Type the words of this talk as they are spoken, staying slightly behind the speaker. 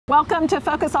Welcome to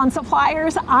Focus on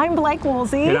Suppliers. I'm Blake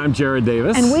Woolsey. And I'm Jared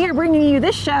Davis. And we are bringing you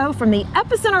this show from the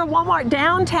epicenter of Walmart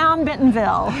downtown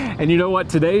Bentonville. And you know what?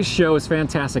 Today's show is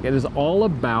fantastic. It is all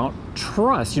about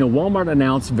trust. You know, Walmart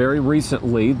announced very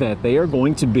recently that they are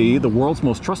going to be the world's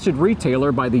most trusted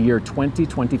retailer by the year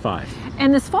 2025.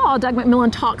 And this fall, Doug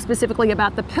McMillon talked specifically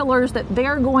about the pillars that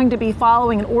they're going to be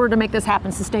following in order to make this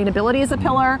happen. Sustainability is a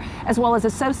pillar, as well as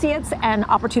associates and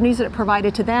opportunities that it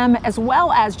provided to them, as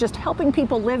well as just helping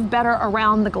people live better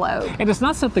around the globe. And it's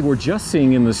not something we're just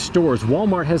seeing in the stores.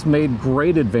 Walmart has made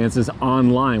great advances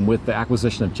online with the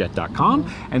acquisition of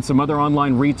Jet.com and some other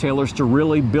online retailers to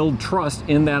really build trust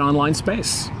in that online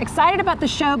space. Excited about the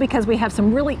show because we have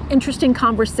some really interesting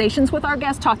conversations with our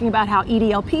guests talking about how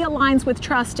EDLP aligns with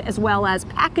trust, as well as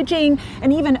packaging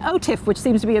and even OTIF, which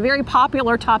seems to be a very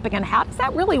popular topic, and how does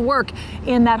that really work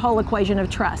in that whole equation of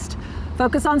trust.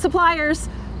 Focus on Suppliers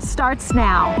starts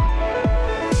now.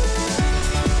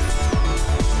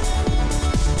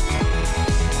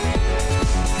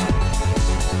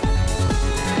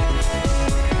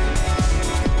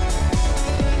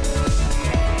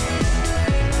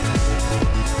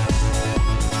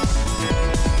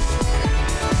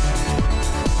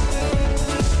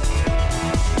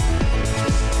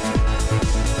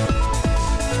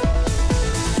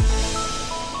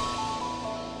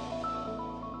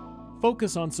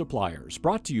 Focus on Suppliers,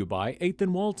 brought to you by 8th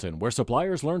and Walton, where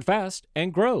suppliers learn fast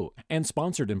and grow, and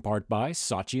sponsored in part by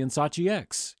Saatchi & Saatchi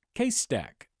X,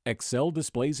 CaseStack, Excel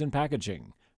Displays and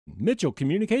Packaging, Mitchell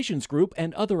Communications Group,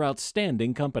 and other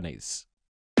outstanding companies.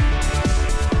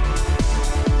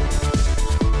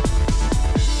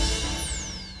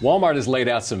 Walmart has laid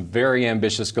out some very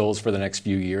ambitious goals for the next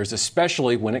few years,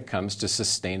 especially when it comes to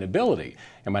sustainability.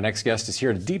 And my next guest is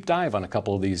here to deep dive on a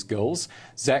couple of these goals.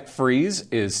 Zach Fries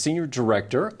is Senior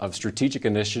Director of Strategic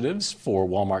Initiatives for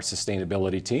Walmart's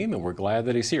Sustainability Team, and we're glad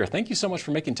that he's here. Thank you so much for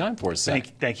making time for us, Zach.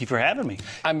 Thank you for having me.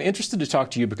 I'm interested to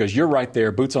talk to you because you're right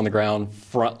there, boots on the ground,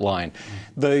 front line.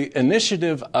 The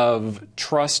initiative of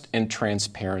trust and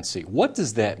transparency, what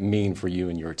does that mean for you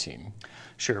and your team?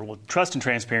 Sure. Well, trust and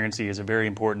transparency is a very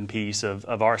important piece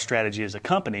of our strategy as a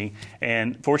company.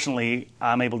 And fortunately,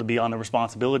 I'm able to be on the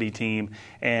responsibility team.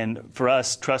 And for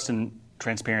us, trust and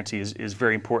transparency is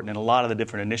very important in a lot of the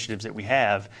different initiatives that we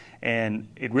have. And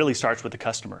it really starts with the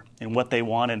customer and what they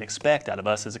want and expect out of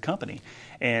us as a company.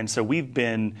 And so we've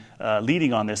been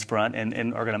leading on this front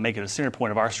and are going to make it a center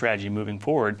point of our strategy moving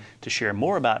forward to share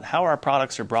more about how our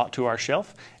products are brought to our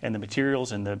shelf and the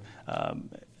materials and the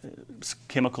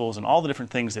chemicals and all the different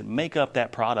things that make up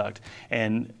that product,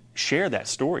 and share that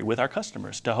story with our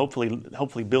customers to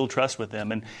hopefully build trust with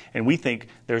them. And we think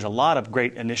there's a lot of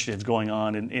great initiatives going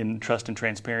on in trust and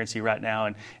transparency right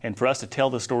now, and for us to tell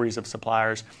the stories of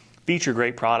suppliers, feature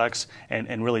great products,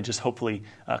 and really just hopefully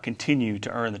continue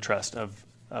to earn the trust of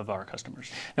our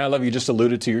customers. Now, I love you just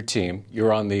alluded to your team.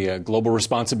 You're on the global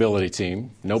responsibility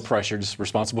team. No pressure, just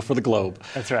responsible for the globe.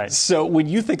 That's right. So when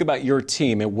you think about your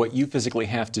team and what you physically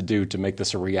have to do to make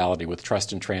this a reality with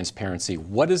trust and transparency,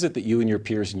 what is it that you and your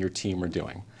peers and your team are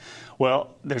doing?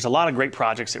 Well, there's a lot of great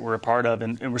projects that we're a part of,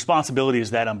 and responsibility is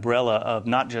that umbrella of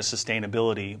not just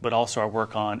sustainability, but also our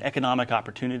work on economic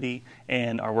opportunity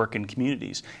and our work in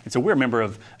communities. And so we're a member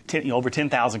of over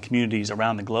 10,000 communities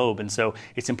around the globe, and so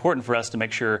it's important for us to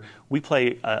make sure we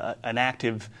play an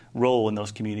active role in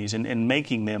those communities and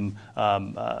making them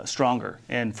stronger.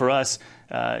 And for us,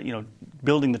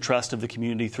 building the trust of the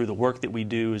community through the work that we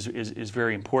do is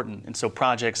very important. And so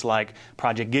projects like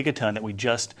Project Gigaton that we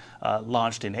just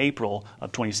launched in April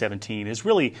of 2017 is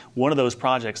really one of those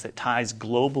projects that ties a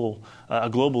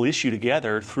global issue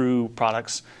together through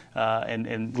products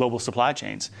and global supply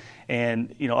chains.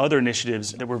 And other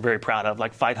initiatives that we're very proud of,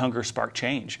 like Fight Hunger, Spark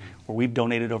Change, where we've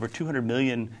donated over 200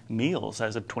 million meals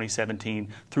as of 2017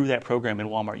 through that program in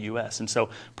Walmart US. And so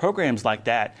programs like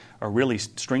that are really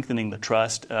strengthening the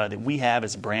trust that we have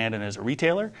as a brand and as a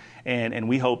retailer. And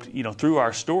we hope, through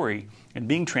our story and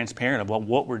being transparent about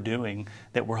what we're doing,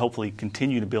 that we're hopefully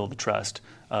continue to build the trust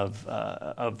of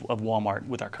Walmart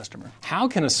with our customer. How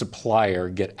can a supplier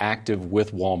get active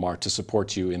with Walmart to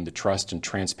support you in the trust and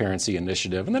transparency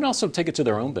initiative, and then also take it to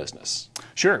their own business?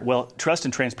 Sure. Well, trust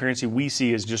and transparency we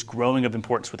see is just growing of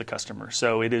importance with the customer.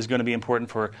 So it is going to be important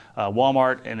for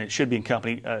Walmart, and it should be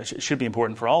should be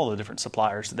important for all of the different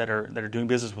suppliers that are doing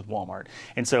business with Walmart.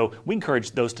 And so we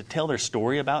encourage those to tell their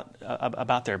story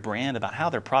about their brand, about how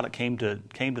their product came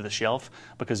to the shelf,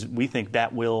 because we think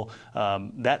that will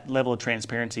that level of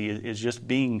transparency is just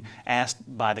being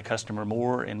asked by the customer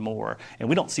more and more, and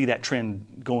we don't see that trend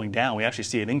going down. We actually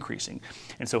see it increasing.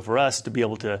 And so for us to be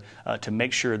able to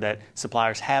make sure that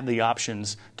suppliers have the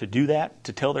options to do that,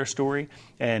 to tell their story,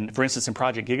 and for instance in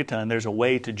Project Gigaton, there's a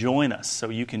way to join us, so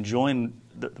you can join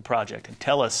the project and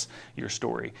tell us your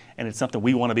story, and it's something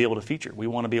we want to be able to feature. We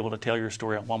want to be able to tell your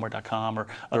story on Walmart.com or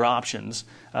other options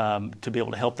to be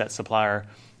able to help that supplier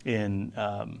in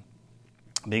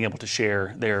being able to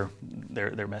share their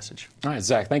message. All right,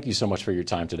 Zach, thank you so much for your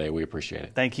time today. We appreciate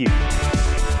it. Thank you.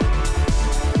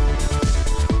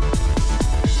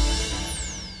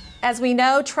 As we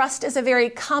know, trust is a very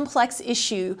complex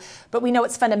issue, but we know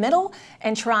it's fundamental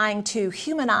in trying to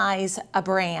humanize a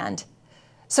brand.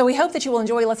 So we hope that you will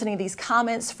enjoy listening to these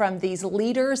comments from these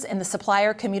leaders in the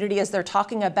supplier community as they're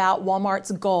talking about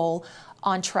Walmart's goal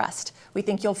on trust. We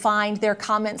think you'll find their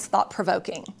comments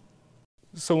thought-provoking.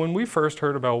 So when we first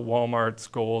heard about Walmart's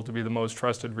goal to be the most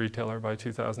trusted retailer by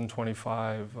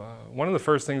 2025, one of the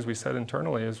first things we said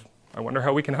internally is, I wonder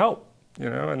how we can help,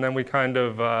 and then we kind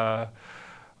of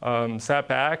sat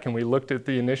back and we looked at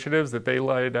the initiatives that they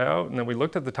laid out, and then we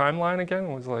looked at the timeline again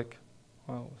and was like,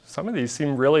 well, some of these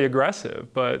seem really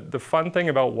aggressive, but the fun thing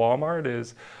about Walmart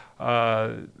is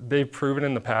they've proven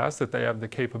in the past that they have the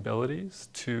capabilities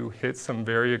to hit some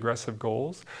very aggressive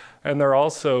goals, and they're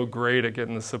also great at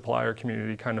getting the supplier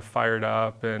community kind of fired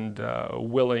up and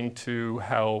willing to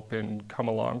help and come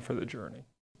along for the journey.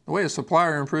 The way a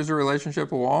supplier improves a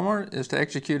relationship with Walmart is to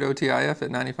execute OTIF at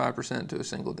 95% to a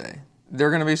single day. They're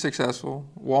going to be successful,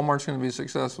 Walmart's going to be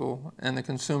successful, and the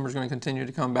consumer's going to continue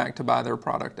to come back to buy their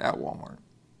product at Walmart.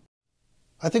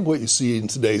 I think what you see in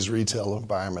today's retail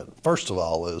environment, first of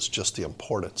all, is just the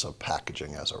importance of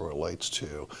packaging as it relates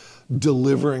to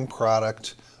delivering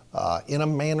product in a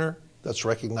manner that's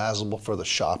recognizable for the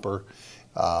shopper.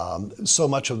 So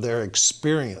much of their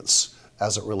experience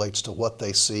as it relates to what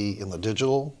they see in the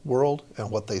digital world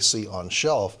and what they see on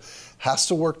shelf has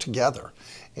to work together.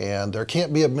 And there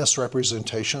can't be a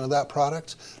misrepresentation of that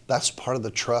product. That's part of the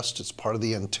trust. It's part of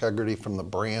the integrity from the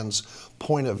brand's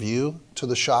point of view to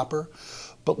the shopper.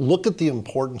 But look at the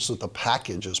importance that the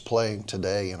package is playing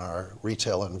today in our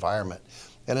retail environment,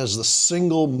 and is the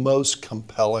single most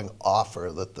compelling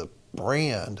offer that the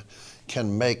brand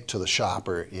can make to the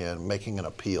shopper in making an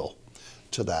appeal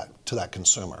to that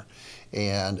consumer.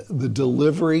 And the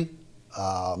delivery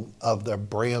of the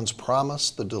brand's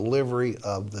promise, the delivery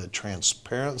of the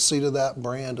transparency to that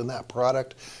brand and that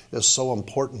product is so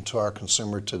important to our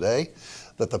consumer today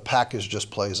that the package just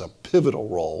plays a pivotal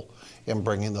role in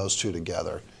bringing those two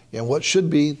together in what should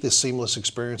be the seamless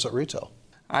experience at retail.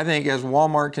 I think as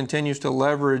Walmart continues to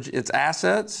leverage its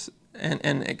assets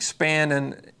and expand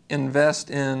and invest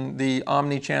in the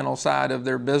omni-channel side of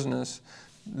their business,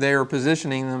 they are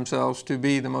positioning themselves to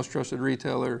be the most trusted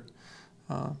retailer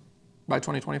by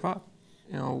 2025.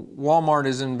 Walmart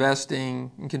is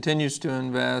investing and continues to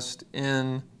invest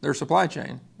in their supply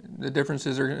chain. The difference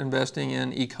is they're investing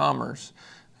in e-commerce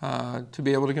to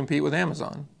be able to compete with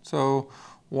Amazon. So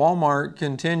Walmart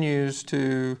continues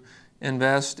to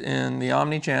invest in the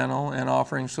omni-channel and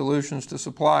offering solutions to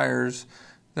suppliers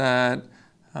that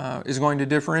is going to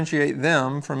differentiate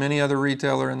them from any other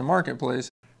retailer in the marketplace.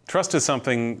 Trust is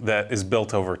something that is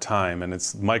built over time, and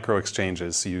it's micro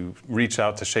exchanges. You reach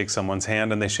out to shake someone's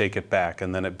hand and they shake it back,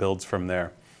 and then it builds from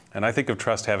there. And I think of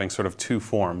trust having sort of two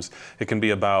forms. It can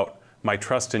be about my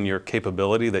trust in your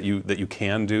capability, that you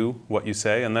can do what you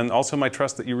say, and then also my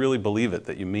trust that you really believe it,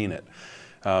 that you mean it.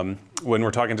 When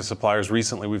we're talking to suppliers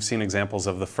recently, we've seen examples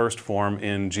of the first form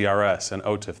in GRS and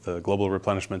OTIF, the Global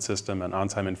Replenishment System, and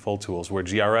On-Time and Full tools, where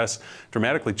GRS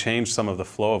dramatically changed some of the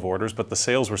flow of orders, but the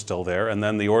sales were still there, and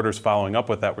then the orders following up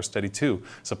with that were steady too.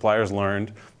 Suppliers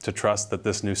learned to trust that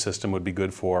this new system would be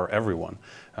good for everyone.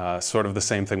 Sort of the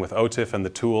same thing with OTIF and the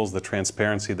tools, the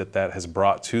transparency that has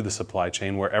brought to the supply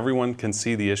chain, where everyone can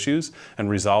see the issues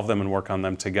and resolve them and work on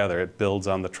them together. It builds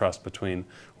on the trust between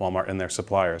Walmart and their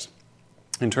suppliers.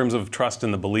 In terms of trust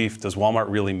and the belief, does Walmart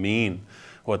really mean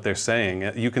what they're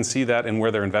saying? You can see that in where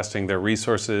they're investing their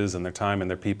resources and their time and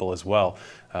their people as well.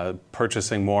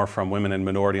 Purchasing more from women and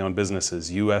minority-owned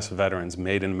businesses, U.S. veterans,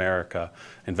 Made in America,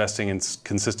 investing in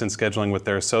consistent scheduling with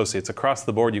their associates. Across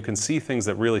the board, you can see things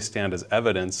that really stand as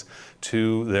evidence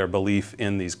to their belief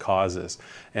in these causes.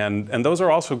 And those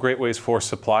are also great ways for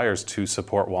suppliers to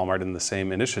support Walmart in the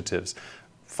same initiatives.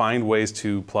 Find ways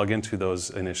to plug into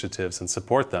those initiatives and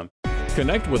support them.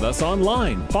 Connect with us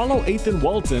online. Follow 8th and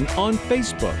Walton on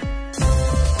Facebook.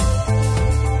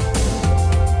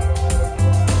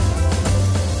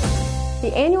 The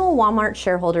The annual Walmart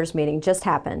Shareholders meeting just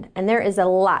happened, and there is a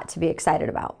lot to be excited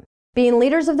about. Being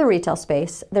leaders of the retail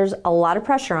space, there's a lot of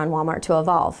pressure on Walmart to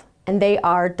evolve, and they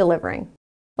are delivering.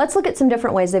 Let's look at some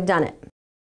different ways they've done it.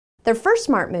 Their first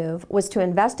smart move was to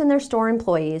invest in their store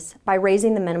employees by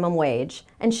raising the minimum wage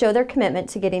and show their commitment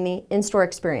to getting the in-store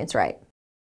experience right.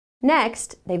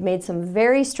 Next, they've made some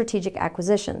very strategic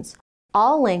acquisitions,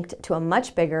 all linked to a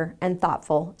much bigger and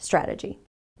thoughtful strategy.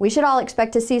 We should all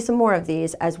expect to see some more of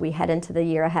these as we head into the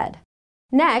year ahead.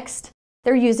 Next,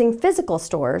 they're using physical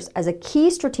stores as a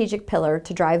key strategic pillar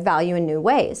to drive value in new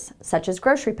ways, such as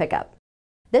grocery pickup.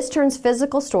 This turns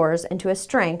physical stores into a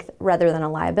strength rather than a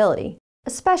liability,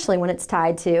 especially when it's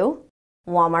tied to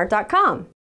Walmart.com,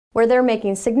 where they're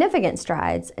making significant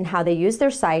strides in how they use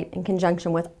their site in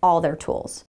conjunction with all their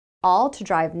tools, all to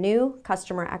drive new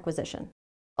customer acquisition.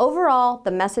 Overall,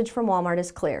 the message from Walmart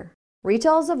is clear.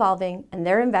 Retail is evolving, and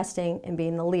they're investing in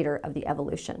being the leader of the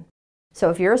evolution.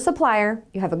 So if you're a supplier,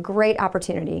 you have a great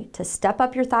opportunity to step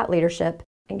up your thought leadership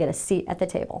and get a seat at the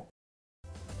table.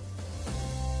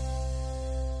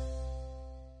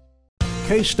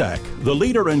 CaseStack, the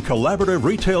leader in collaborative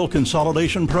retail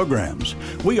consolidation programs.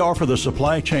 We offer the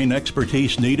supply chain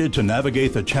expertise needed to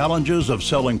navigate the challenges of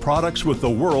selling products with the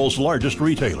world's largest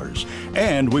retailers.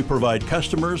 And we provide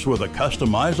customers with a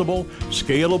customizable,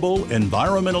 scalable,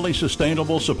 environmentally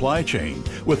sustainable supply chain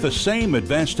with the same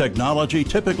advanced technology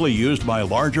typically used by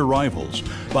larger rivals.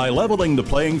 By leveling the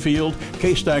playing field,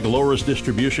 CaseStack lowers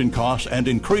distribution costs and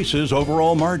increases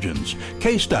overall margins.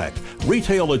 CaseStack,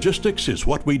 retail logistics is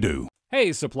what we do.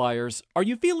 Hey suppliers, are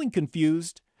you feeling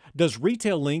confused? Does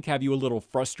Retail Link have you a little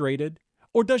frustrated?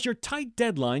 Or does your tight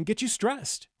deadline get you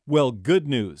stressed? Well, good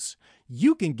news.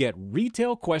 You can get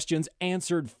retail questions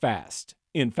answered fast.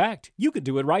 In fact, you could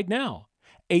do it right now.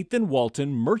 8th and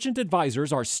Walton Merchant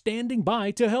Advisors are standing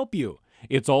by to help you.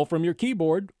 It's all from your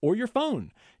keyboard or your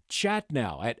phone. Chat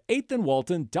now at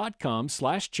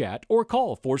 8thandwalton.com/chat or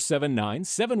call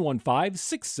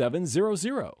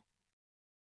 479-715-6700.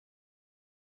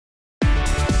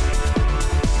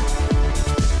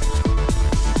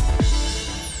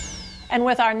 And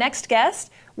with our next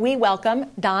guest, we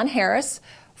welcome Don Harris,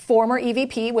 former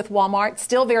EVP with Walmart,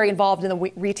 still very involved in the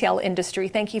retail industry.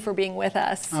 Thank you for being with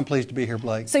us. I'm pleased to be here,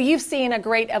 Blake. So you've seen a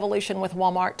great evolution with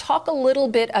Walmart. Talk a little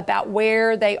bit about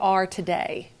where they are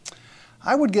today.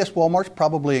 I would guess Walmart's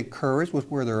probably encouraged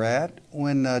with where they're at.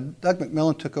 When Doug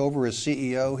McMillon took over as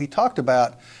CEO, he talked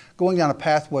about going down a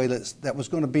pathway that was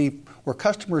going to be where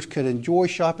customers could enjoy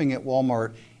shopping at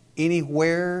Walmart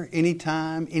anywhere,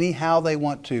 anytime, anyhow they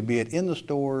want to, be it in the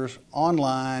stores,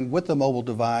 online, with a mobile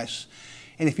device.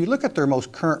 And if you look at their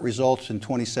most current results in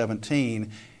 2017, it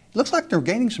looks like they're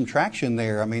gaining some traction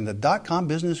there. I mean, the .com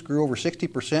business grew over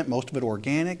 60%, most of it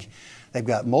organic. They've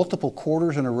got multiple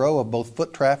quarters in a row of both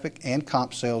foot traffic and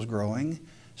comp sales growing.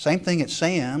 Same thing at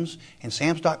Sam's, and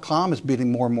Sam's.com is beating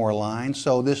more and more lines.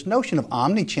 So this notion of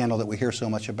omni-channel that we hear so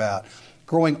much about,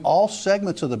 growing all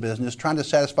segments of the business, trying to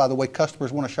satisfy the way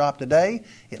customers want to shop today,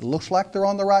 it looks like they're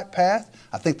on the right path.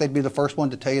 I think they'd be the first one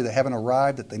to tell you they haven't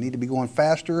arrived, that they need to be going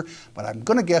faster, but I'm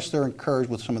going to guess they're encouraged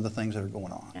with some of the things that are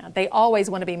going on. Yeah, they always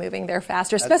want to be moving there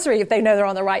faster, especially if they know they're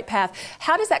on the right path.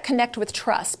 How does that connect with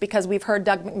trust? Because we've heard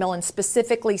Doug McMillon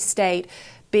specifically state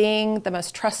being the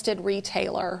most trusted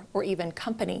retailer or even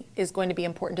company is going to be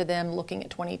important to them looking at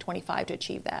 2025 to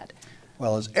achieve that.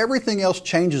 Well, as everything else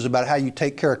changes about how you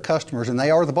take care of customers, and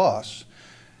they are the boss,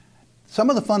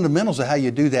 some of the fundamentals of how you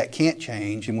do that can't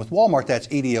change. And with Walmart, that's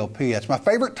EDLP. That's my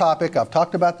favorite topic. I've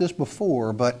talked about this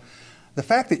before, but the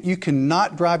fact that you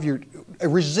cannot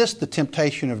resist the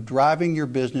temptation of driving your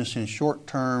business in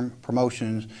short-term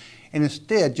promotions, and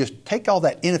instead just take all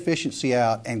that inefficiency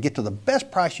out and get to the best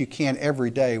price you can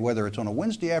every day, whether it's on a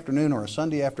Wednesday afternoon or a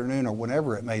Sunday afternoon or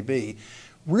whenever it may be,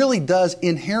 really does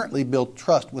inherently build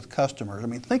trust with customers. I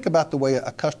mean, think about the way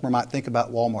a customer might think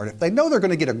about Walmart. If they know they're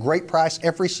going to get a great price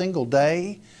every single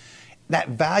day, that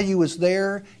value is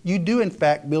there, you do in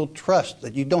fact build trust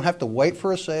that you don't have to wait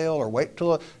for a sale or wait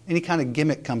till any kind of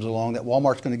gimmick comes along that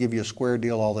Walmart's going to give you a square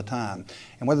deal all the time.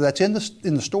 And whether that's in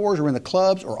the stores or in the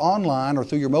clubs or online or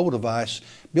through your mobile device,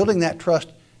 building that trust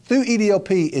through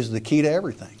EDLP is the key to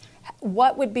everything.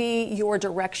 What would be your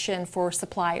direction for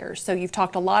suppliers? So you've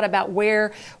talked a lot about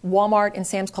where Walmart and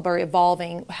Sam's Club are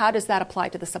evolving. How does that apply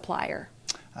to the supplier?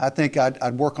 I think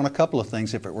I'd work on a couple of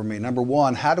things if it were me. Number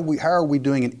one, how are we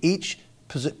doing in each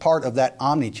part of that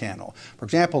omni-channel? For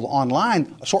example, the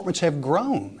online assortments have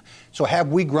grown. So have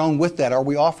we grown with that? Are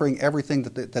we offering everything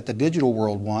that the digital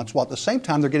world wants, while at the same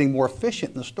time they're getting more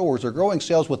efficient in the stores? They're growing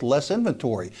sales with less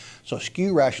inventory. So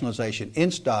SKU rationalization,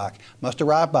 in stock, must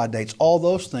arrive by dates, all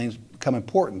those things become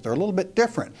important. They're a little bit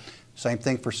different. Same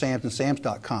thing for Sam's and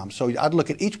Sams.com. So I'd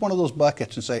look at each one of those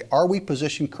buckets and say, are we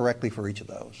positioned correctly for each of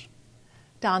those?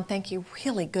 Don, thank you.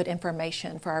 Really good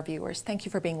information for our viewers. Thank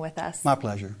you for being with us. My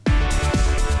pleasure.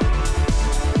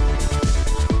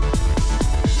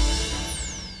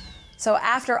 So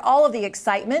after all of the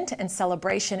excitement and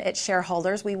celebration at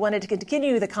Shareholders, we wanted to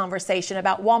continue the conversation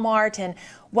about Walmart and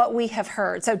what we have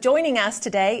heard. So joining us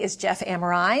today is Jeff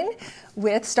Amerine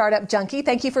with Startup Junkie.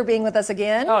 Thank you for being with us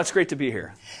again. Oh, it's great to be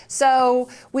here. So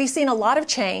we've seen a lot of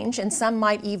change, and some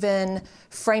might even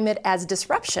frame it as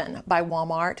disruption by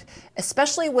Walmart,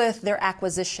 especially with their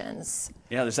acquisitions.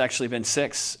 Yeah, there's actually been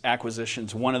 6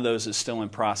 acquisitions. One of those is still in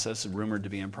process, rumored to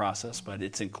be in process, but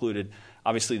it's included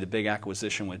obviously the big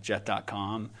acquisition with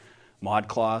Jet.com,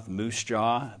 ModCloth, Moose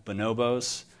Jaw,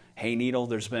 Bonobos, Hay Needle.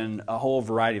 There's been a whole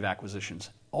variety of acquisitions.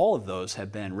 All of those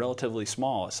have been relatively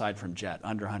small, aside from Jet,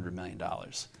 under $100 million.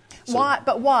 So, why?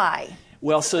 But why?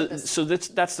 Well, so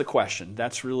that's the question.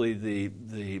 That's really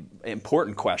the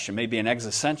important question, maybe an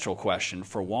existential question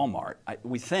for Walmart.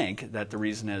 We think that the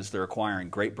reason is they're acquiring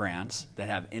great brands that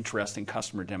have interesting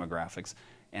customer demographics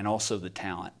and also the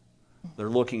talent. They're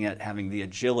looking at having the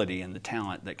agility and the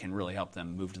talent that can really help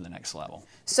them move to the next level.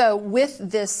 So with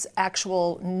this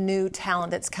actual new talent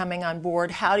that's coming on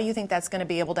board, how do you think that's going to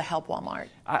be able to help Walmart?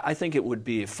 I think it would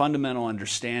be a fundamental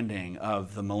understanding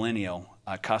of the millennial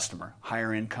customer,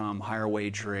 higher income, higher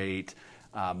wage rate,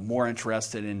 more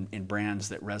interested in brands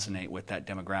that resonate with that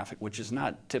demographic, which is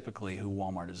not typically who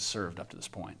Walmart has served up to this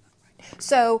point.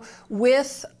 So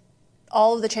with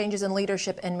all of the changes in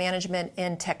leadership and management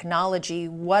in technology,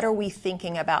 what are we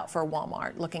thinking about for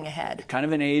Walmart looking ahead? Kind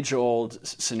of an age-old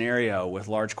scenario with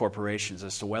large corporations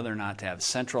as to whether or not to have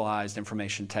centralized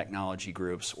information technology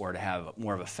groups or to have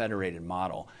more of a federated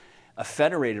model. A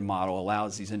federated model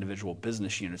allows these individual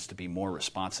business units to be more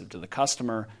responsive to the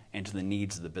customer and to the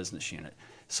needs of the business unit.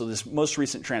 So this most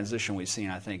recent transition we've seen,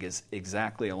 I think, is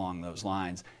exactly along those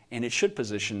lines, and it should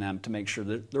position them to make sure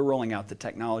that they're rolling out the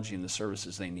technology and the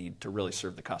services they need to really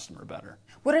serve the customer better.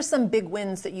 What are some big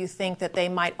wins that you think that they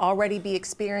might already be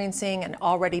experiencing and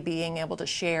already being able to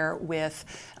share with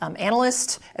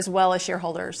analysts as well as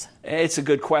shareholders? It's a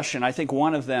good question. I think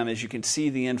one of them is you can see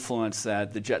the influence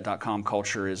that the Jet.com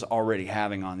culture is already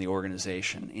having on the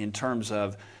organization in terms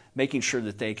of making sure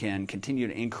that they can continue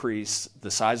to increase the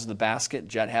size of the basket.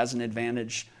 Jet has an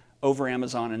advantage over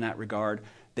Amazon in that regard.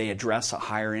 They address a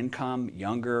higher income,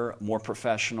 younger, more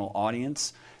professional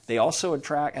audience. They also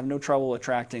have no trouble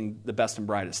attracting the best and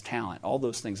brightest talent. All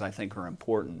those things I think are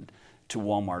important to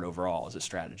Walmart overall as a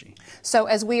strategy. So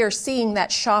as we are seeing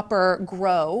that shopper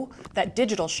grow, that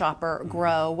digital shopper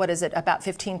grow, what is it, about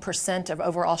 15% of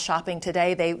overall shopping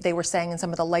today, they were saying in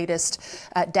some of the latest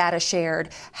data shared.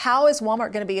 How is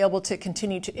Walmart going to be able to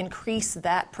continue to increase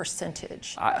that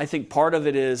percentage? I think part of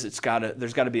it is there's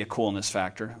got to be a coolness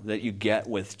factor that you get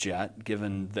with Jet,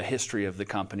 given the history of the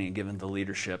company and given the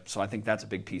leadership. So I think that's a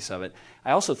big piece of it.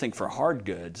 I also think for hard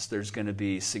goods, there's going to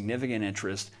be significant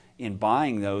interest in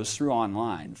buying those through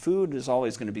online. Food is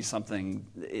always going to be something,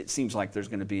 it seems like there's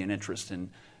going to be an interest in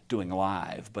doing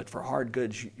live, but for hard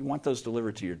goods, you want those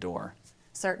delivered to your door.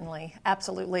 Certainly,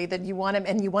 absolutely, that you want them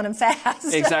and you want them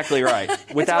fast. Exactly right,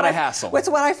 without a hassle. It's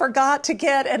what I forgot to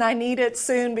get and I need it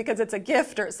soon because it's a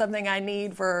gift or it's something I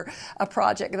need for a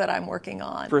project that I'm working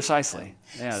on. Precisely.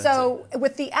 Yeah, so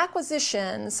with the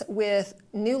acquisitions, with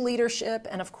new leadership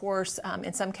and of course,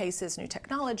 in some cases, new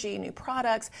technology, new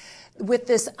products, with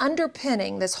this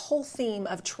underpinning, this whole theme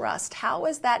of trust, how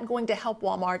is that going to help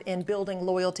Walmart in building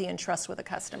loyalty and trust with a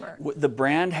customer? The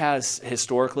brand has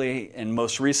historically and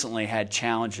most recently had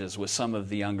challenges with some of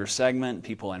the younger segment,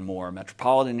 people in more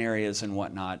metropolitan areas and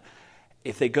whatnot.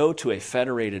 If they go to a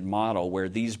federated model where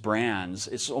these brands,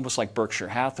 it's almost like Berkshire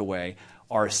Hathaway,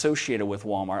 are associated with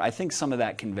Walmart, I think some of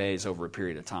that conveys over a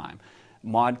period of time.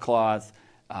 ModCloth,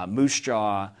 Moose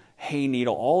Jaw, Hay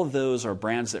Needle, all of those are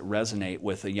brands that resonate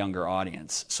with a younger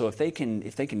audience. So if they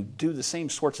can do the same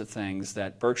sorts of things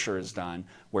that Berkshire has done,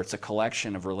 where it's a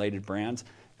collection of related brands,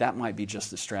 that might be just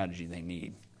the strategy they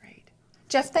need. Great.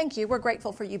 Jeff, thank you. We're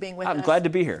grateful for you being with us. I'm glad to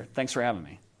be here. Thanks for having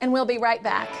me. And we'll be right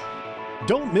back.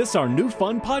 Don't miss our new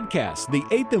fun podcast, the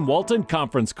 8th and Walton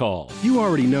Conference Call. You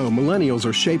already know millennials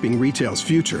are shaping retail's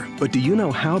future, but do you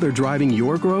know how they're driving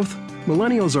your growth?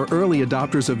 Millennials are early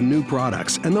adopters of new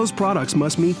products, and those products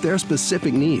must meet their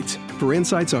specific needs. For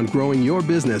insights on growing your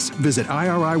business, visit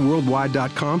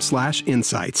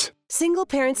iriworldwide.com/insights. Single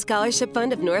Parent Scholarship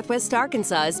Fund of Northwest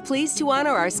Arkansas is pleased to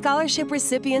honor our scholarship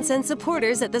recipients and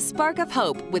supporters at the Spark of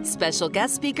Hope with special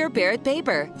guest speaker Barrett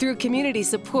Baber. Through community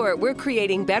support, we're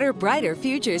creating better, brighter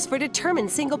futures for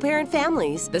determined single-parent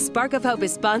families. The Spark of Hope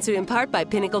is sponsored in part by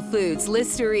Pinnacle Foods,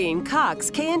 Listerine, Cox,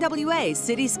 KNWA,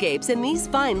 Cityscapes, and these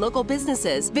fine local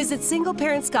businesses. Visit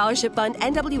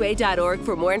singleparentscholarshippfundnwa.org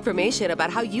for more information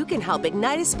about how you can help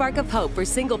ignite a spark of hope for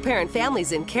single-parent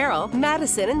families in Carroll,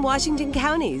 Madison, and Washington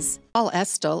counties. Paul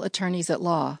Estel, attorneys at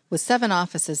law, with 7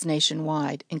 offices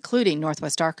nationwide, including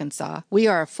Northwest Arkansas. We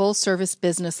are a full-service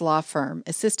business law firm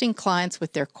assisting clients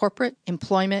with their corporate,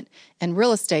 employment, and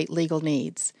real estate legal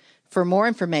needs. For more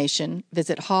information,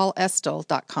 visit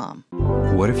hallestel.com.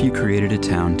 What if you created a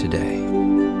town today?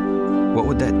 What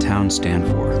would that town stand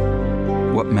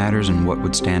for? What matters and what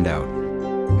would stand out?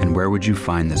 And where would you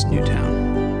find this new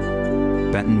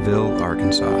town? Bentonville,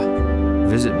 Arkansas.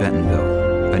 Visit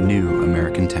Bentonville, a new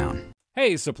American town.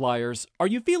 Hey suppliers, are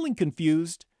you feeling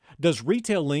confused? Does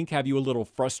Retail Link have you a little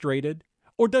frustrated?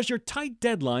 Or does your tight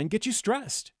deadline get you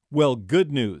stressed? Well, good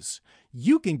news.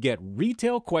 You can get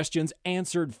retail questions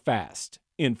answered fast.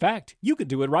 In fact, you could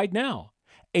do it right now.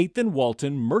 8th and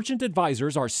Walton merchant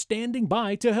advisors are standing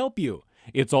by to help you.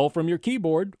 It's all from your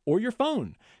keyboard or your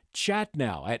phone. Chat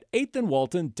now at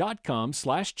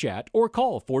 8thandwalton.com/chat or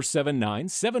call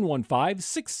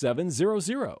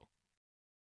 479-715-6700.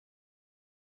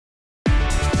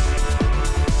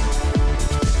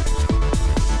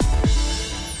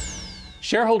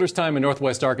 Shareholders' Time in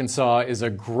Northwest Arkansas is a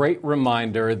great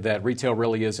reminder that retail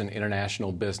really is an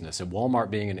international business. And Walmart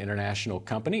being an international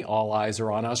company, all eyes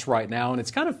are on us right now. And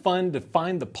it's kind of fun to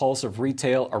find the pulse of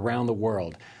retail around the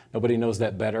world. Nobody knows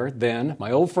that better than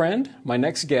my old friend, my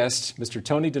next guest, Mr.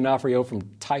 Tony D'Onofrio from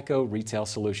Tyco Retail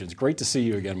Solutions. Great to see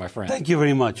you again, my friend. Thank you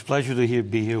very much. Pleasure to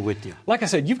be here with you. Like I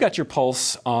said, you've got your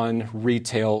pulse on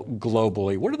retail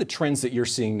globally. What are the trends that you're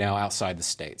seeing now outside the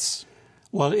States?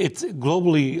 Well, it's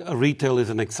globally, retail is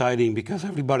exciting because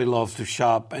everybody loves to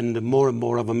shop, and more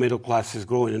of a middle class is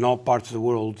growing in all parts of the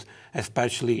world,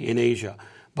 especially in Asia.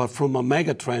 But from a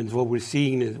mega trends,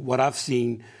 what I've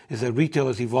seen is that retail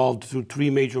has evolved through 3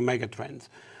 major mega trends.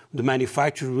 The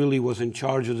manufacturer really was in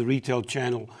charge of the retail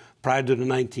channel prior to the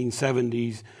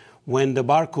 1970s, when the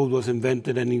barcode was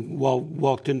invented and he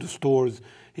walked into stores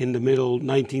in the middle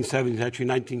 1970s, actually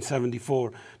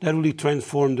 1974. That really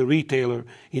transformed the retailer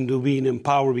into being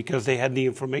empowered because they had the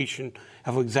information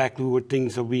of exactly where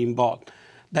things are being bought.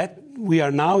 That we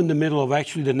are now in the middle of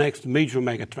actually the next major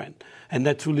mega trend, and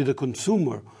that's really the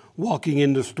consumer walking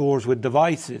into stores with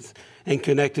devices and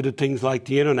connected to things like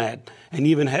the internet, and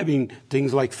even having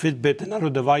things like Fitbit and other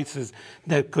devices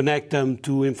that connect them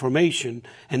to information,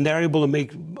 and they're able to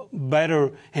make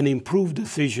better and improved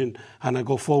decisions on a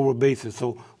go-forward basis.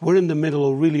 So we're in the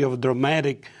middle of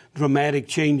dramatic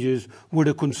changes where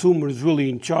the consumer is really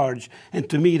in charge, and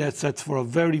to me that sets for a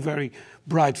very, very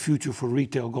bright future for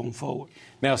retail going forward.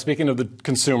 Now, speaking of the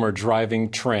consumer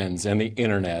driving trends and the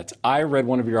internet, I read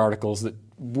one of your articles that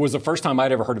was the first time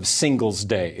I'd ever heard of Singles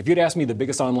Day. If you'd asked me the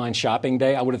biggest online shopping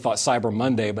day, I would have thought Cyber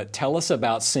Monday, but tell us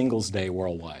about Singles Day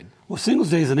worldwide. Well,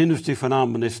 Singles Day is an industry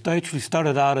phenomenon. It actually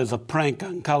started out as a prank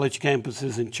on college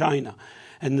campuses in China.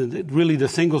 And really the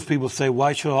singles people say,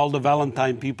 why should all the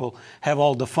Valentine people have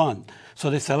all the fun?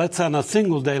 So they say, let's on a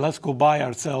Singles Day, let's go buy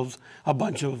ourselves a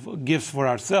bunch of gifts for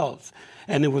ourselves.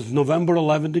 And it was November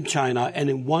 11th in China, and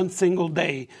in one single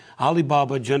day,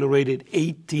 Alibaba generated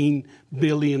 $18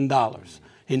 billion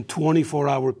in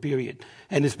 24-hour period.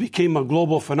 And it became a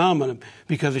global phenomenon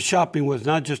because the shopping was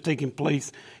not just taking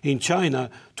place in China.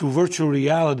 Through virtual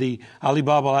reality,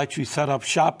 Alibaba actually set up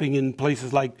shopping in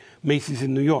places like Macy's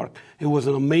in New York. It was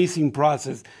an amazing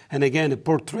process. And again, it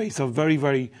portrays a very,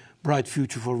 very bright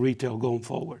future for retail going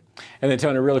forward. And then,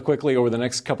 Tony, really quickly, over the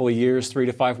next couple of years, 3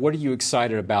 to 5, what are you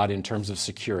excited about in terms of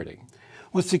security?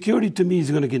 Well, security to me is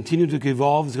going to continue to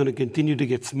evolve. It's going to continue to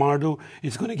get smarter.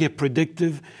 It's going to get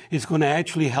predictive. It's going to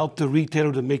actually help the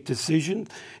retailer to make decisions.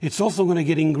 It's also going to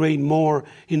get ingrained more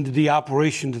into the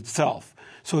operations itself.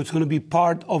 So it's going to be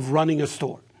part of running a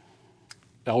store.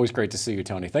 Always great to see you,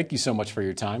 Tony. Thank you so much for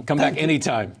your time. Come back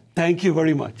anytime. Thank you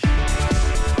very much.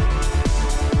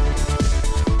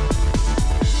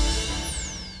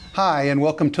 Hi, and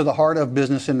welcome to the Heart of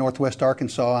Business in Northwest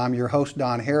Arkansas. I'm your host,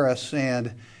 Don Harris,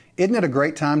 and isn't it a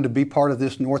great time to be part of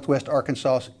this Northwest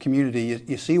Arkansas community?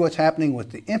 You see what's happening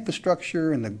with the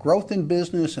infrastructure and the growth in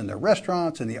business and the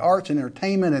restaurants and the arts and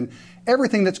entertainment and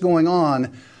everything that's going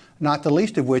on, not the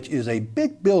least of which is a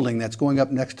big building that's going up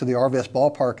next to the Arvest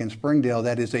Ballpark in Springdale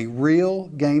that is a real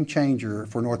game changer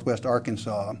for Northwest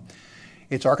Arkansas.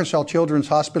 It's Arkansas Children's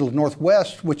Hospital of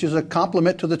Northwest, which is a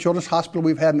complement to the Children's Hospital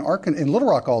we've had in Little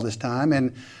Rock all this time.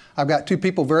 And I've got two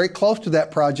people very close to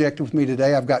that project with me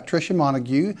today. I've got Tricia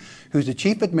Montague, who's the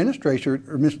Chief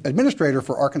Administrator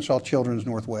for Arkansas Children's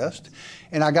Northwest.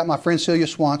 And I got my friend Celia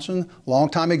Swanson,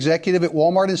 longtime executive at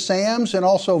Walmart and Sam's, and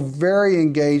also very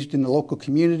engaged in the local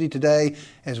community today,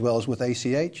 as well as with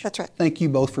ACH. That's right. Thank you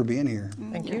both for being here.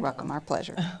 Thank you. You're welcome. Our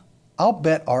pleasure. I'll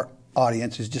bet our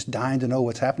audience is just dying to know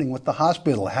what's happening with the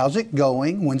hospital. How's it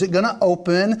going? When's it going to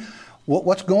open?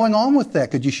 What's going on with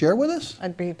that? Could you share with us?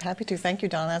 I'd be happy to. Thank you,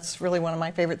 Don. That's really one of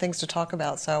my favorite things to talk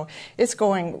about. So it's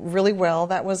going really well.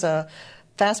 That was a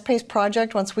fast-paced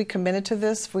project. Once we committed to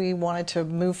this, we wanted to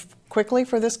move quickly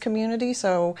for this community.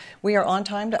 So we are on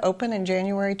time to open in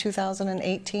January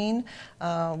 2018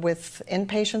 with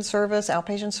inpatient service,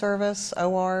 outpatient service,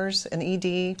 ORs, an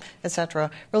ED,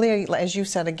 etc. Really, as you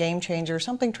said, a game changer,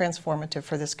 something transformative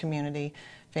for this community,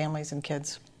 families and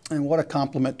kids. And what a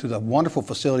compliment to the wonderful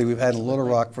facility we've had in Little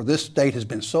Rock. For this state has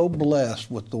been so blessed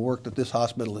with the work that this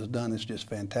hospital has done. It's just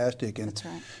fantastic. And that's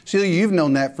right. Celia, you've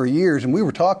known that for years, and we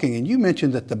were talking, and you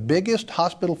mentioned that the biggest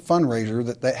hospital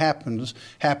fundraiser that happens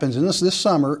in this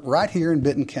summer right here in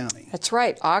Benton County. That's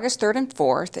right. August 3rd and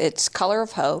 4th, it's Color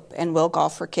of Hope and Will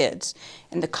Golf for Kids.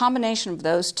 And the combination of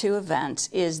those two events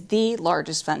is the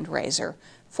largest fundraiser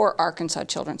for Arkansas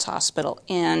Children's Hospital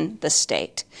in the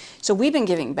state. So we've been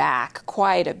giving back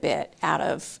quite a bit out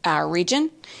of our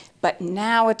region, but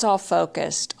now it's all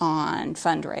focused on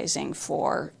fundraising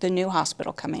for the new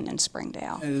hospital coming in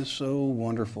Springdale. It is so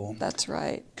wonderful. That's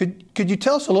right. Could you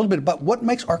tell us a little bit about what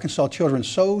makes Arkansas Children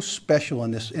so special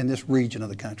in this region of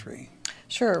the country?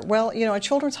 Sure. Well, you know, a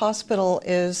children's hospital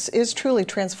is truly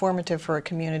transformative for a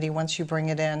community once you bring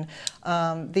it in.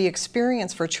 The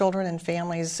experience for children and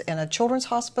families in a children's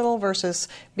hospital versus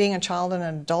being a child in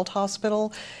an adult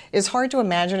hospital is hard to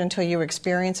imagine until you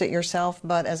experience it yourself.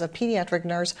 But as a pediatric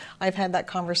nurse, I've had that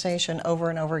conversation over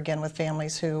and over again with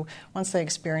families who, once they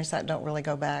experience that, don't really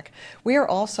go back. We are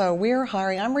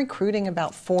hiring, I'm recruiting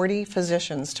about 40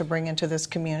 physicians to bring into this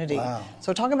community. Wow.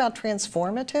 So talk about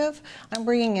transformative. I'm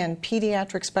bringing in pediatric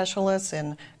specialists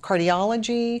in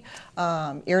cardiology,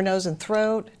 ear, nose, and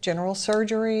throat, general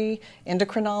surgery,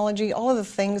 endocrinology, all of the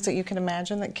things that you can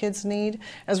imagine that kids need,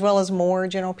 as well as more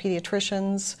general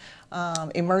pediatricians,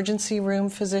 emergency room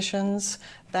physicians.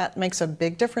 That makes a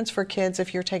big difference for kids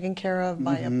if you're taken care of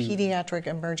by a pediatric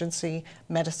emergency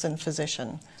medicine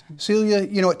physician. Celia,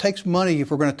 you know, it takes money if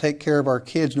we're going to take care of our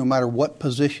kids no matter what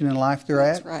position in life they're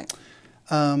at. That's right.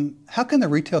 How can the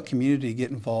retail community get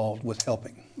involved with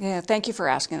helping? Yeah, thank you for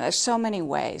asking. There's so many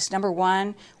ways. Number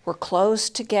one, we're close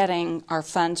to getting our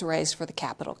funds raised for the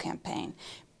capital campaign.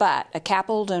 But a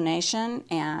capital donation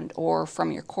or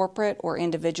from your corporate or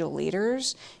individual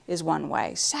leaders is one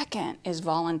way. Second is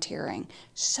volunteering.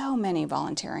 So many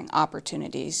volunteering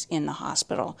opportunities in the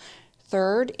hospital.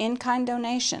 Third, in-kind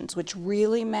donations, which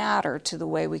really matter to the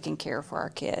way we can care for our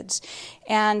kids.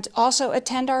 And also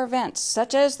attend our events,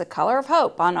 such as the Color of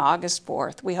Hope on August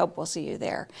 4th. We hope we'll see you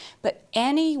there. But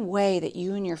any way that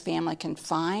you and your family can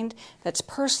find that's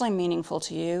personally meaningful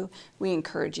to you, we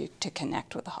encourage you to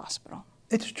connect with the hospital.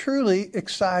 It's truly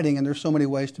exciting, and there's so many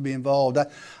ways to be involved.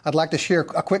 I'd like to share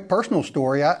a quick personal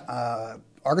story.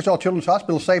 Arkansas Children's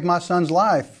Hospital saved my son's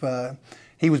life.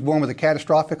 He was born with a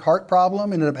catastrophic heart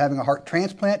problem, ended up having a heart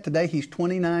transplant. Today he's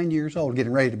 29 years old,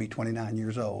 getting ready to be 29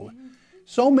 years old.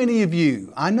 So many of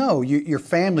you, I know, your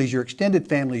families, your extended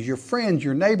families, your friends,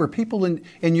 your neighbor, people in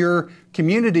your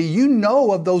community, you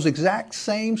know of those exact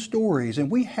same stories.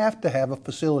 And we have to have a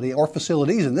facility, or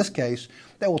facilities in this case,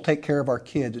 that will take care of our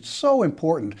kids. It's so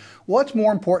important. What's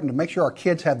more important to make sure our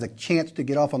kids have the chance to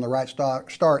get off on the right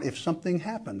start if something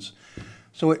happens?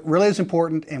 So it really is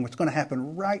important, and what's going to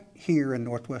happen right here in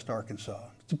Northwest Arkansas.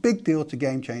 It's a big deal. It's a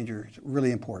game changer. It's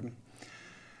really important.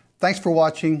 Thanks for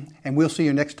watching, and we'll see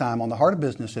you next time on The Heart of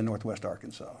Business in Northwest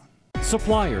Arkansas.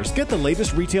 Suppliers, get the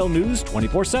latest retail news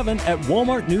 24/7 at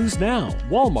Walmart News Now.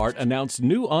 Walmart announced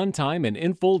new on-time and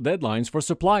in-full deadlines for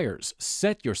suppliers.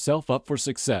 Set yourself up for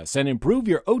success and improve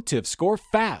your OTIF score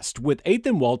fast with 8th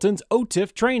and Walton's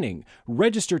OTIF training.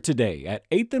 Register today at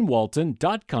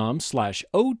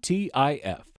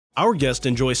 8thandwalton.com/OTIF. Our guests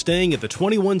enjoy staying at the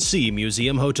 21C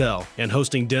Museum Hotel and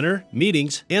hosting dinner,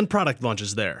 meetings, and product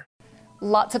launches there.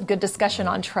 Lots of good discussion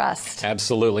on trust.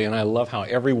 Absolutely, and I love how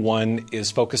everyone is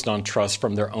focused on trust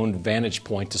from their own vantage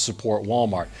point to support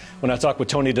Walmart. When I talk with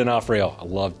Tony D'Onofrio, I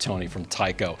love Tony from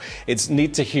Tyco, it's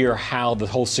neat to hear how the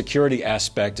whole security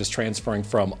aspect is transferring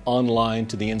from online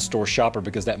to the in-store shopper,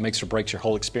 because that makes or breaks your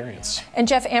whole experience. And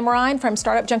Jeff Amerine from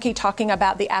Startup Junkie talking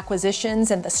about the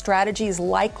acquisitions and the strategies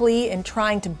likely in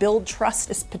trying to build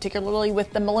trust, particularly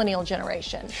with the millennial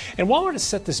generation. And Walmart has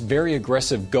set this very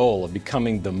aggressive goal of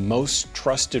becoming the most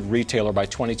trusted retailer by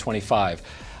 2025.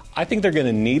 I think they're going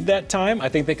to need that time. I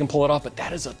think they can pull it off, but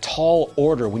that is a tall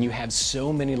order when you have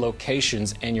so many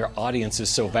locations and your audience is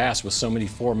so vast with so many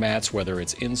formats, whether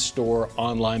it's in-store,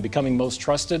 online, becoming most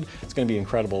trusted. It's going to be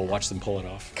incredible to watch them pull it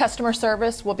off. Customer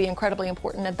service will be incredibly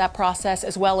important in that process,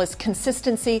 as well as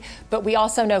consistency, but we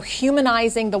also know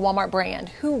humanizing the Walmart brand.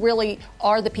 Who really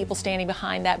are the people standing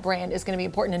behind that brand is going to be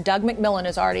important, and Doug McMillon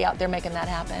is already out there making that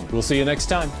happen. We'll see you next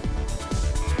time.